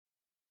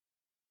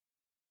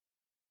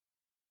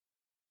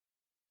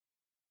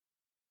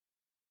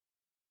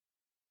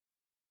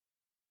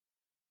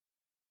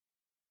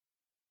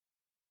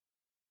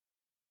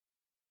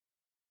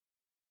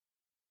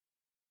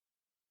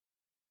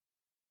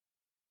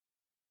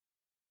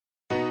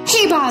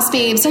Boss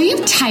Babes, are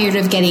you tired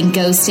of getting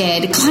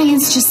ghosted,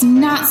 clients just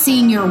not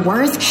seeing your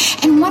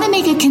worth, and want to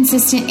make a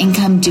consistent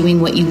income doing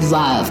what you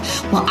love?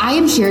 Well, I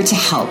am here to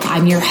help.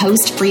 I'm your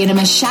host, Brianna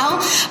Michelle,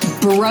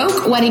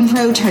 broke wedding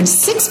pro turned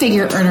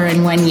six-figure earner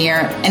in 1 year,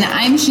 and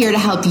I'm here to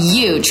help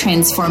you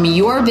transform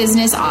your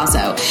business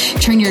also,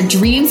 turn your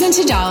dreams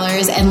into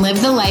dollars, and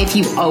live the life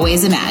you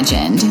always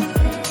imagined.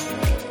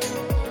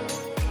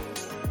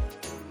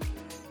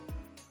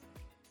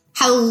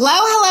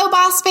 Hello,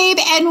 Boss Babe,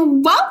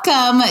 and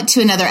welcome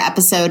to another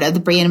episode of the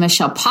Brianna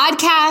Michelle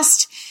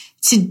podcast.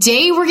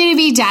 Today, we're going to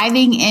be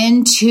diving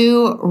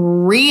into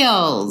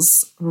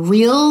Reels.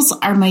 Reels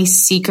are my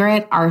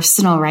secret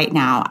arsenal right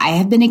now. I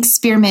have been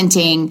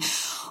experimenting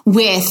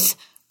with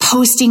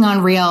posting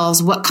on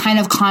Reels, what kind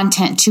of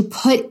content to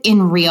put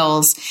in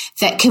Reels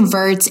that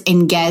converts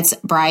and gets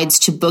brides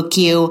to book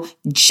you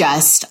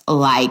just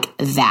like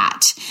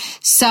that.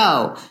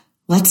 So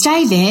let's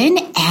dive in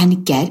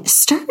and get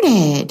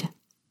started.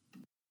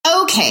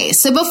 Okay,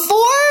 so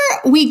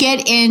before we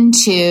get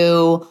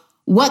into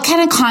what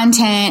kind of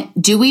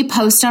content do we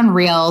post on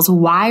Reels,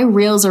 why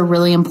Reels are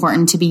really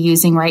important to be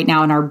using right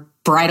now in our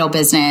bridal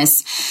business,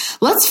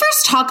 let's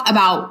first talk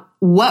about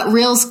what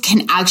Reels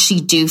can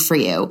actually do for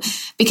you.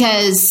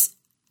 Because,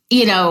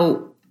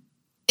 Instagram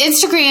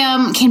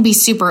can be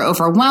super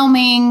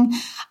overwhelming.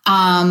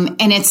 And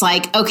it's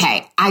like,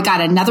 okay, I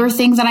got another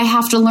thing that I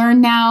have to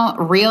learn now,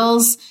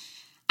 Reels.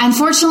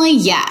 Unfortunately,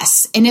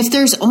 yes. And if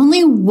there's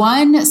only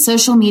one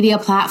social media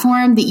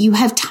platform that you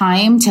have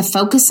time to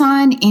focus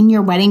on in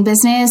your wedding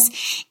business,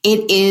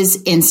 it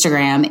is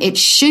Instagram. It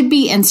should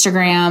be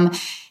Instagram.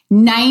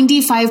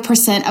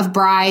 95% of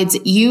brides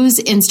use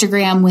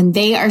Instagram when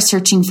they are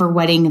searching for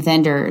wedding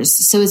vendors.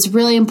 So it's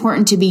really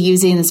important to be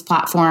using this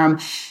platform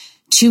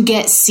to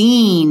get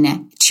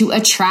seen, to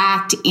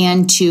attract,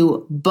 and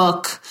to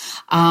book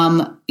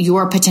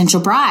your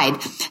potential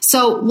bride.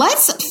 So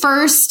let's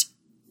first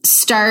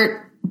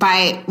start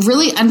by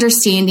really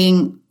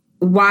understanding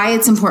why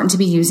it's important to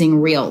be using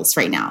Reels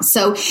right now.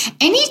 So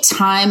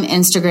anytime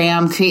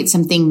Instagram creates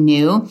something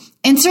new,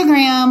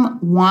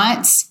 Instagram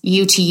wants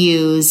you to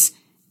use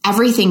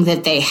everything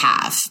that they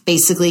have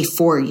basically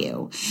for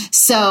you.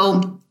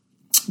 So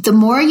the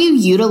more you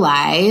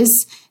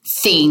utilize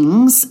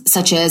things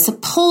such as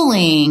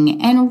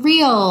polling and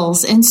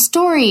Reels and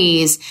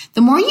stories, the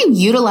more you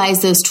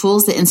utilize those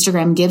tools that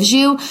Instagram gives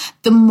you,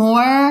 the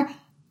more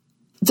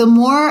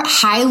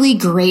highly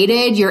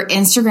graded your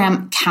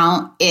Instagram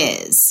account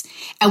is.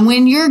 And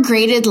when you're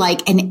graded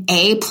like an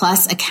A+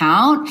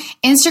 account,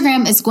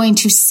 Instagram is going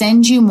to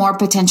send you more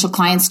potential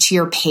clients to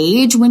your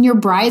page when your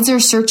brides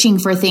are searching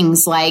for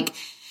things like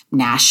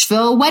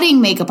Nashville wedding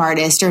makeup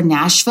artist or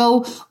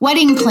Nashville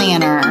wedding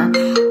planner,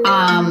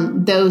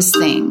 those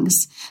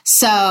things.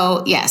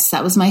 So yes,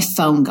 that was my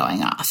phone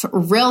going off.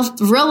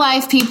 Real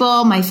life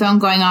people, my phone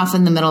going off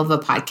in the middle of a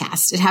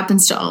podcast. It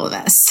happens to all of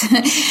us.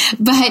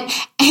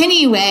 But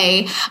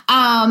anyway,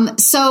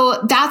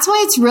 so that's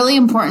why it's really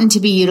important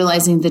to be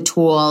utilizing the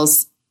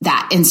tools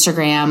that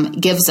Instagram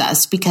gives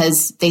us,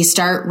 because they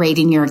start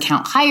rating your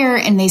account higher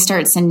and they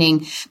start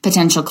sending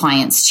potential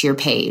clients to your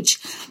page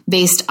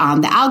based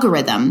on the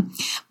algorithm.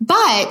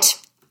 But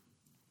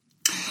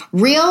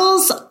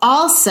Reels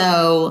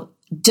also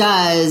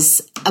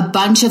does a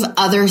bunch of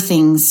other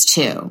things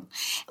too.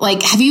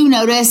 Like, have you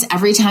noticed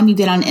every time you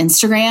get on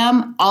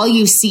Instagram, all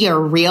you see are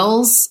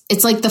Reels?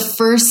 It's like the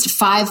first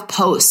 5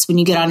 posts when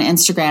you get on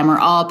Instagram are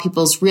all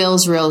people's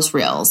Reels.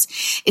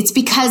 It's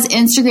because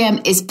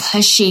Instagram is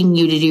pushing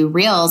you to do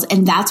Reels,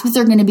 and that's what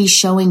they're going to be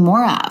showing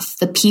more of.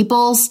 They're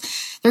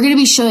going to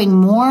be showing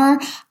more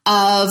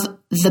of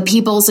the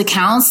people's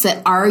accounts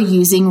that are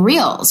using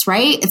Reels,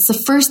 right? It's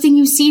the first thing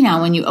you see now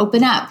when you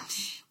open up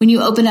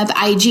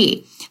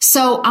IG.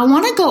 So I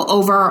want to go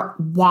over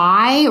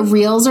why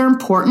Reels are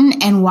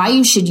important and why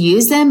you should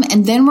use them.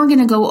 And then we're going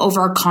to go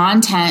over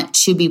content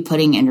to be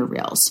putting into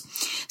Reels.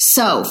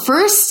 So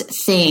first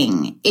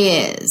thing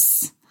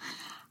is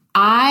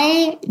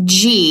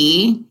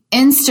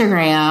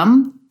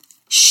Instagram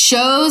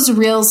shows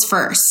Reels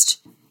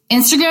first.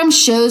 Instagram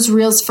shows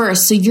Reels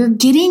first. So you're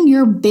getting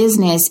your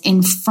business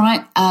in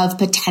front of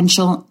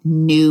potential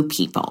new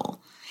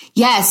people.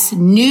 Yes,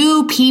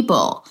 new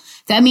people.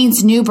 That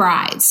means new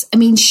brides. I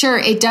mean, sure,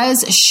 it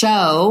does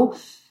show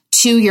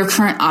to your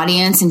current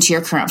audience and to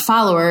your current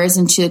followers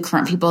and to the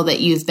current people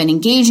that you've been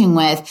engaging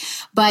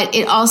with, but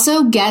it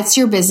also gets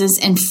your business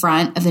in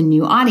front of a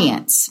new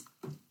audience.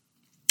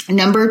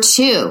 Number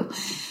 2,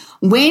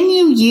 when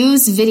you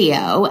use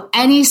video,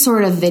 any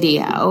sort of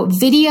video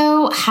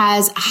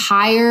has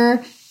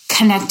higher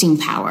connecting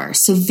power.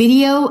 So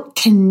video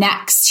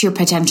connects to your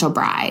potential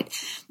bride.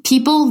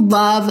 People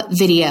love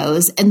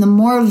videos, and the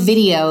more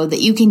video that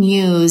you can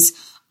use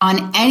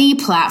on any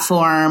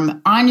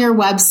platform, on your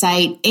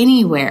website,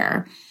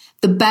 anywhere,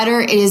 the better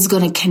it is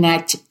going to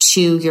connect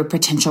to your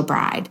potential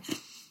bride.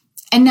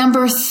 And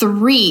number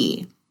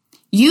 3,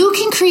 you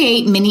can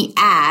create mini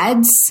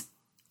ads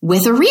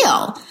with a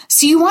reel.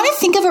 So you want to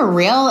think of a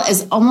reel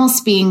as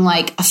almost being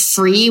like a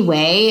free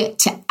way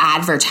to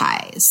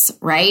advertise,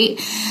 right?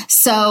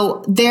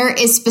 So there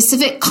is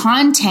specific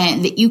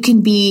content that you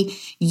can be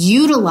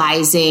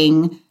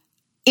utilizing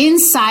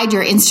inside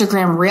your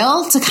Instagram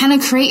reel to kind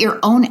of create your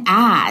own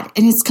ad.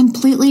 And it's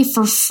completely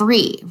for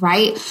free,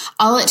 right?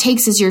 All it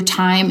takes is your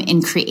time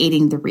in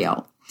creating the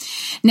reel.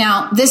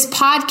 Now, this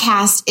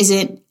podcast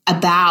isn't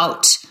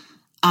about,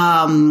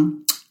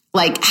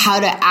 like how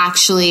to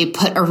actually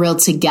put a reel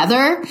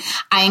together.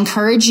 I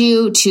encourage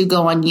you to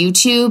go on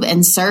YouTube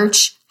and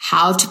search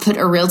how to put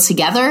a reel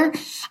together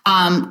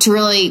to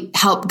really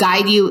help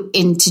guide you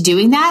into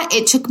doing that.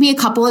 It took me a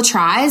couple of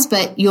tries,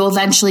 but you'll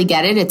eventually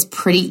get it. It's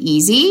pretty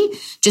easy.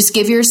 Just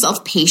give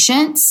yourself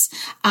patience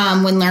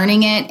when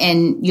learning it,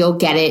 and you'll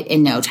get it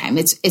in no time.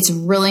 It's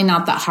really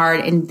not that hard,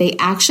 and they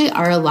actually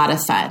are a lot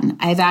of fun.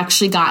 I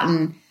actually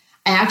kind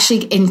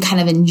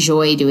of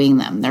enjoy doing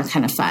them. They're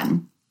kind of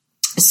fun.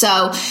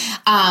 So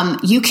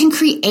you can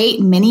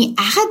create mini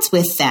ads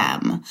with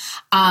them.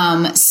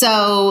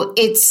 So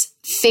it's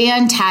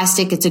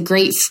fantastic. It's a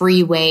great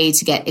free way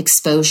to get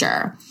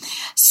exposure.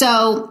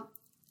 So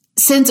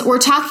since we're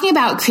talking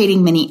about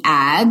creating mini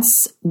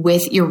ads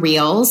with your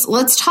reels,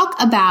 let's talk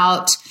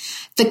about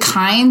the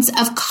kinds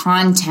of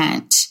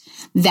content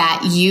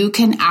that you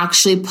can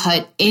actually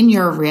put in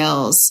your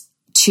reels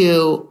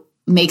to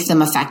make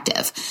them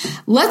effective.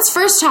 Let's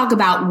first talk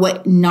about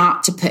what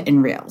not to put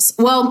in reels.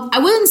 Well, I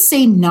wouldn't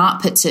say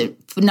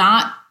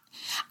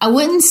I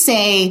wouldn't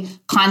say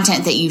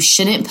content that you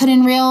shouldn't put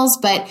in reels,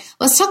 but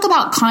let's talk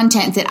about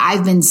content that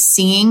I've been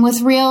seeing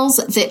with reels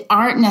that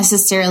aren't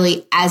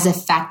necessarily as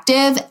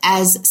effective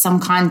as some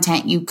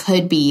content you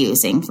could be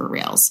using for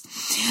reels.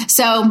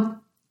 So,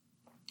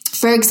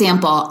 for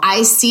example,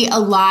 I see a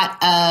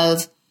lot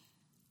of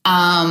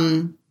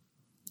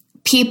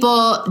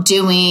people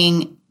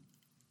doing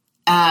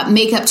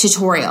makeup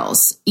tutorials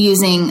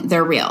using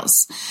their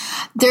reels.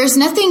 There's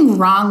nothing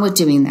wrong with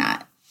doing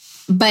that,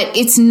 but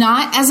it's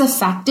not as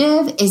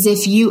effective as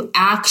if you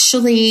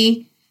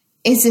actually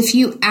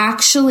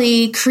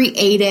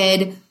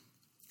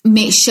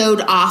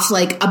showed off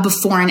like a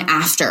before and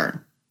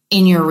after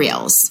in your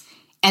reels,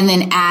 and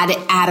then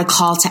add a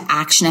call to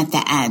action at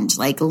the end,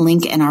 like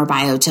link in our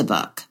bio to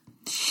book.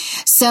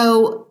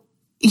 So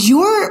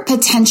your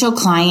potential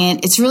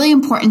client, it's really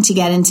important to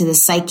get into the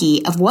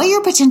psyche of what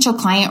your potential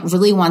client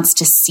really wants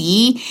to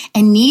see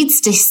and needs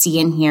to see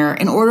in here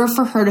in order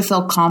for her to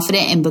feel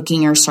confident in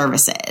booking your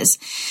services.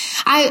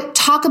 I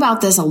talk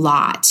about this a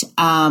lot, in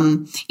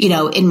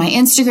my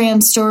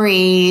Instagram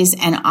stories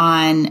and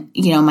on,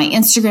 my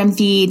Instagram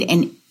feed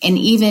and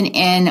even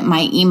in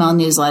my email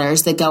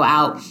newsletters that go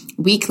out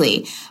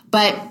weekly.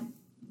 But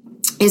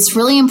it's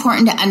really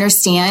important to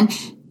understand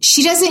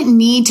she doesn't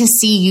need to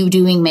see you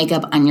doing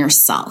makeup on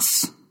yourself.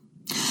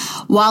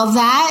 While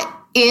that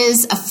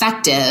is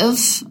effective,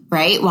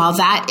 right? While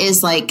that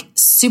is like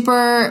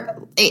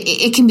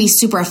it can be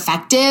super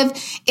effective,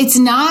 it's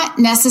not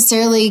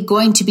necessarily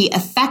going to be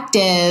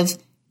effective.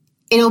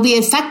 It'll be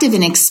effective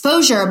in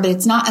exposure, but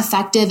it's not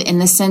effective in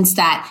the sense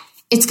that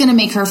it's going to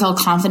make her feel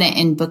confident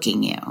in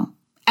booking you.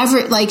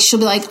 She'll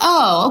be like,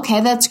 oh,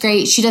 okay, that's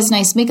great. She does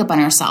nice makeup on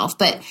herself,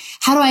 but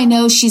how do I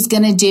know she's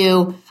going to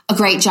do a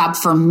great job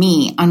for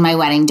me on my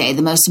wedding day,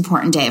 the most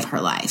important day of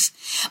her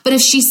life? But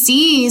if she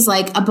sees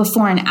like a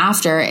before and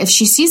after, if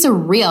she sees a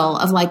reel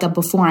of like a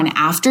before and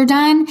after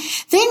done,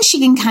 then she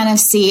can kind of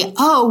see,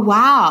 oh,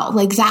 wow,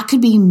 like that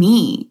could be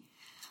me.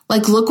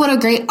 Like, look what a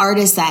great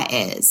artist that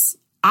is.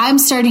 I'm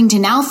starting to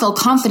now feel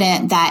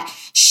confident that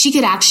she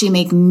could actually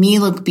make me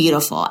look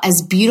beautiful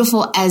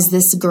as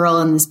this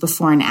girl in this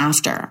before and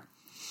after.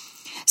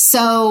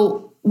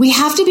 So we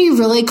have to be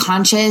really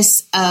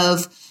conscious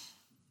of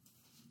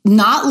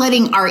not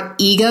letting our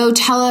ego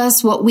tell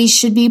us what we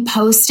should be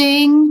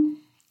posting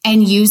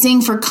and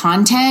using for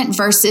content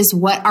versus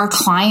what our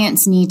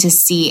clients need to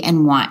see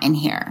and want and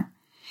hear.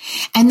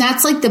 And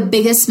that's like the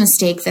biggest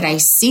mistake that I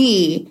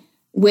see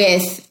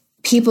with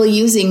people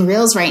using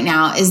reels right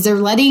now is they're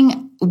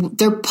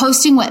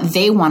posting what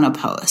they want to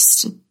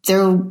post.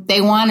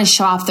 They want to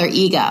show off their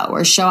ego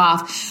or show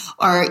off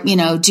or,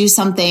 do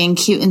something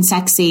cute and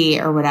sexy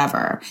or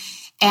whatever.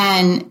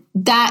 And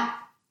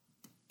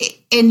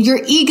your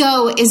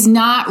ego is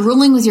not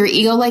ruling with your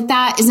ego like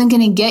that isn't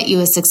going to get you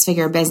a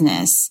 6-figure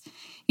business.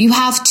 You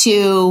have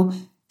to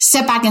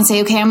step back and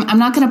say, okay, I'm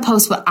not going to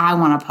post what I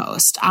want to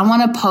post. I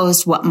want to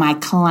post what my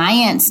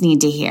clients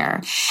need to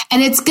hear.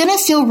 And it's going to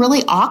feel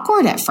really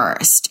awkward at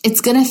first.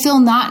 It's going to feel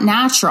not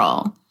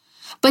natural.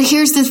 But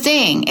here's the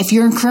thing. If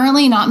you're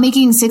currently not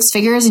making 6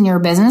 figures in your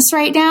business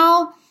right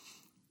now,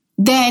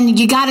 then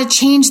you got to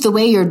change the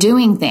way you're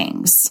doing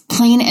things,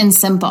 plain and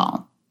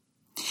simple.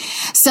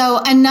 So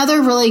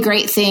another really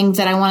great thing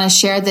that I want to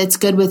share that's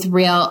good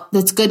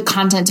that's good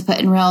content to put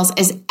in reels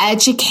is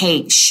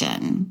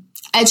education.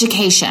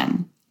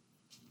 Education.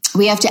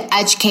 We have to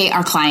educate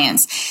our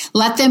clients.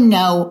 Let them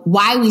know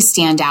why we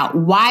stand out,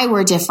 why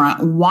we're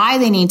different, why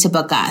they need to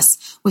book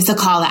us with a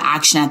call to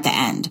action at the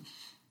end.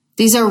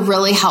 These are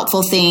really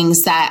helpful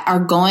things that are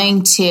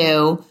going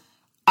to,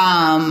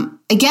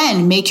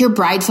 again, make your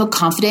bride feel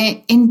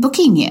confident in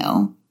booking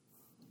you.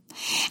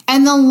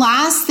 And the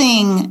last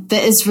thing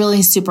that is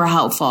really super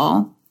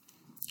helpful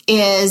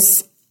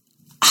is,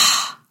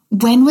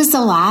 when was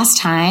the last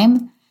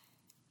time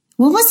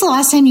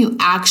you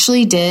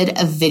actually did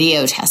a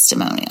video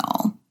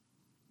testimonial?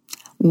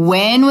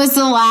 When was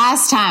the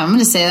last time? I'm going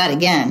to say that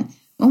again.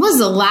 When was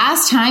the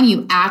last time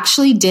you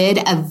actually did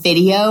a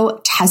video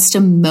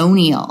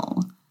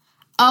testimonial?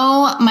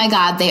 Oh my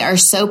God, they are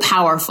so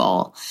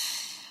powerful.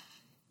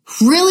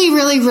 Really,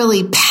 really,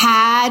 really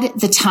pad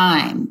the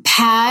time.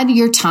 Pad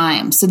your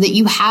time so that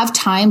you have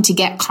time to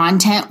get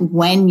content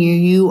when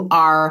you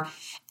are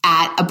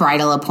at a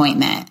bridal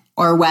appointment,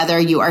 or whether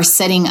you are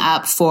setting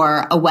up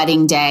for a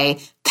wedding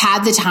day.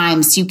 Pad the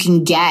time so you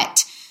can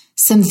get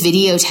some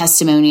video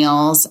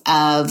testimonials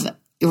of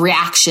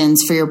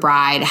reactions for your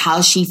bride, how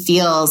she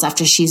feels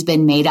after she's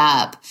been made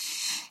up,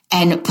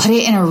 and put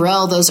it in a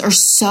reel. Those are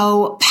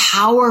so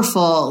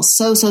powerful.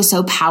 So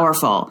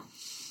powerful.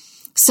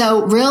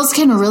 So reels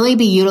can really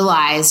be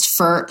utilized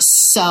for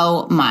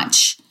so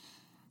much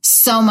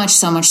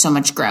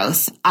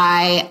growth.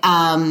 I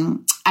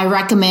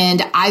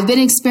recommend, I've been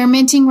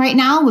experimenting right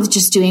now with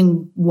just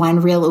doing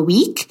one reel a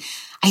week.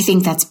 I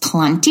think that's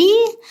plenty.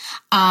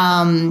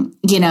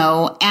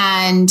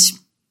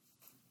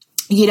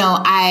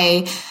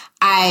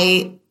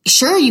 I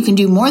sure you can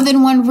do more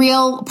than one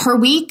reel per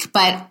week,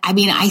 but I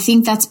mean, I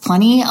think that's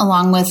plenty,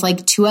 along with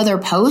like 2 other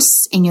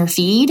posts in your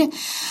feed.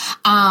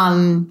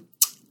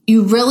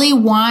 You really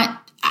want,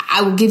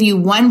 I will give you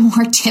one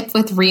more tip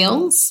with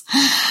reels.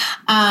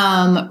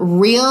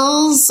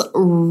 Reels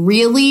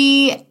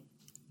really,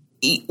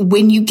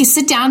 when you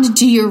sit down to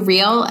do your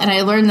reel, and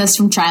I learned this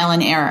from trial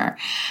and error,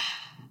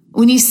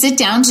 when you sit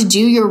down to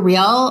do your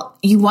reel,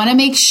 you want to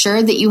make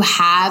sure that you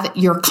have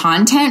your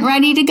content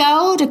ready to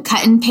go to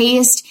cut and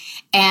paste,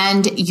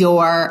 and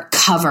your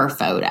cover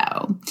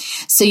photo.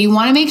 So you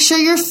want to make sure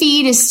your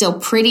feed is still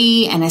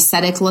pretty and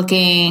aesthetic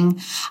looking,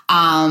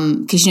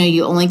 because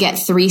you only get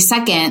 3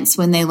 seconds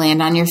when they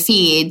land on your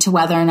feed to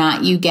whether or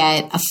not you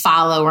get a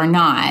follow or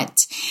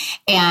not.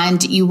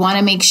 And you want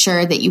to make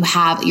sure that you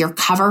have your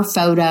cover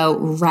photo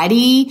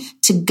ready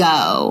to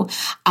go.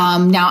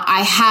 Now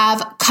I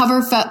have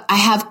I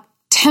have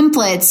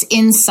templates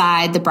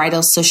inside the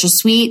Bridal Social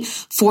Suite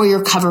for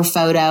your cover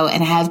photo,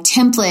 and I have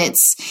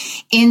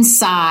templates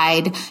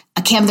inside,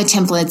 Canva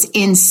templates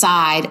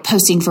inside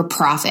Posting for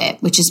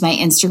Profit, which is my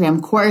Instagram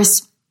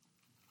course.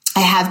 I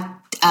have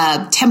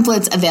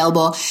templates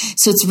available,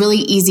 so it's really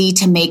easy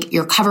to make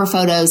your cover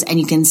photos, and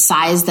you can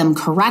size them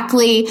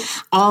correctly.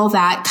 All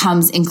that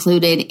comes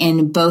included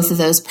in both of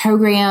those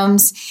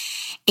programs.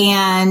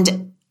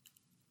 And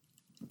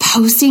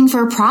Posting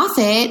for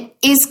Profit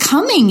is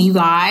coming, you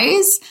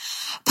guys.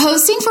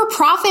 Posting for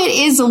Profit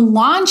is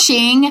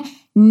launching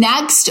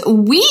next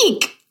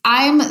week.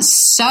 I'm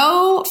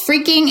so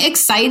freaking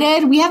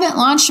excited. We haven't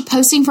launched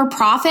Posting for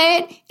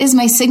Profit. It is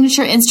my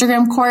signature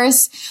Instagram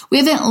course. We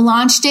haven't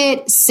launched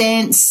it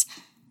since,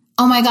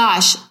 oh my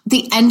gosh,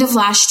 the end of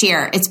last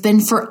year. It's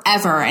been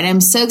forever, and I'm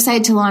so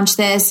excited to launch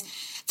this.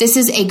 This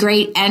is a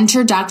great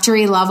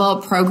introductory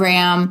level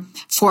program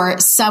for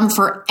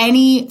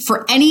any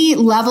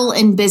level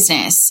in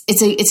business.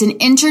 It's an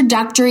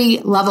introductory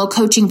level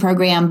coaching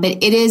program,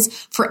 but it is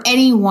for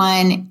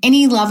anyone,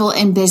 any level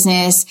in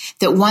business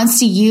that wants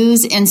to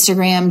use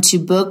Instagram to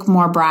book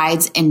more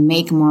brides and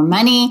make more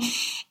money.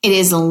 It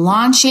is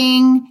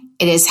launching.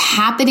 It is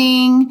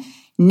happening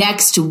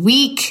next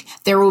week.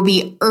 There will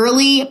be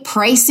early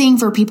pricing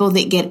for people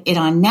that get it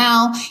on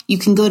now. You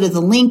can go to the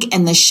link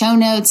in the show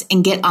notes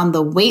and get on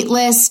the wait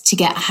list to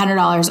get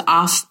 $100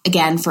 off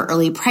again for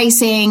early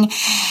pricing.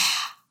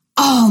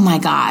 Oh my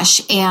gosh.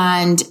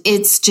 And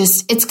it's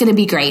going to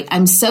be great.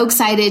 I'm so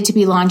excited to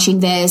be launching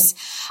this.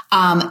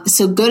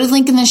 So go to the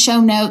link in the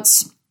show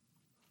notes,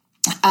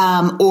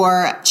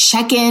 or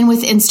check in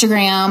with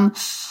Instagram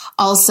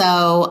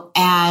also,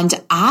 and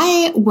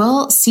I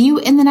will see you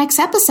in the next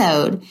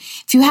episode.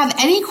 If you have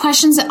any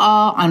questions at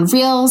all on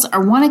Reels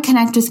or want to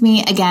connect with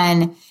me,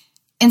 again,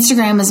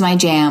 Instagram is my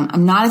jam.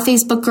 I'm not a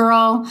Facebook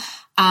girl,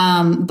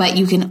 but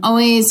you can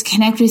always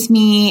connect with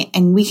me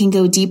and we can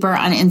go deeper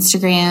on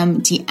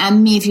Instagram.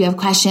 DM me if you have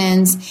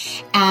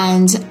questions,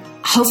 and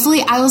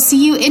hopefully I will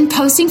see you in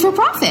Posting for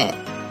Profit.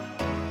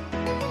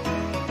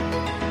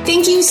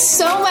 Thank you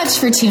so much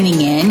for tuning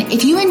in.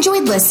 If you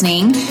enjoyed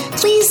listening,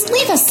 please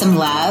leave us some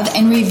love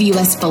and review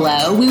us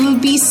below. We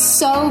would be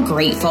so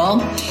grateful.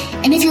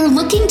 And if you're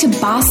looking to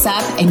boss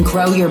up and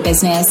grow your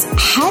business,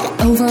 head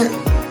over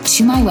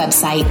to my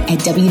website at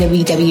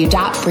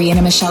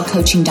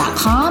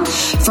www.briannamichellecoaching.com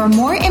for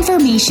more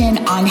information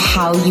on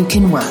how you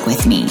can work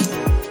with me.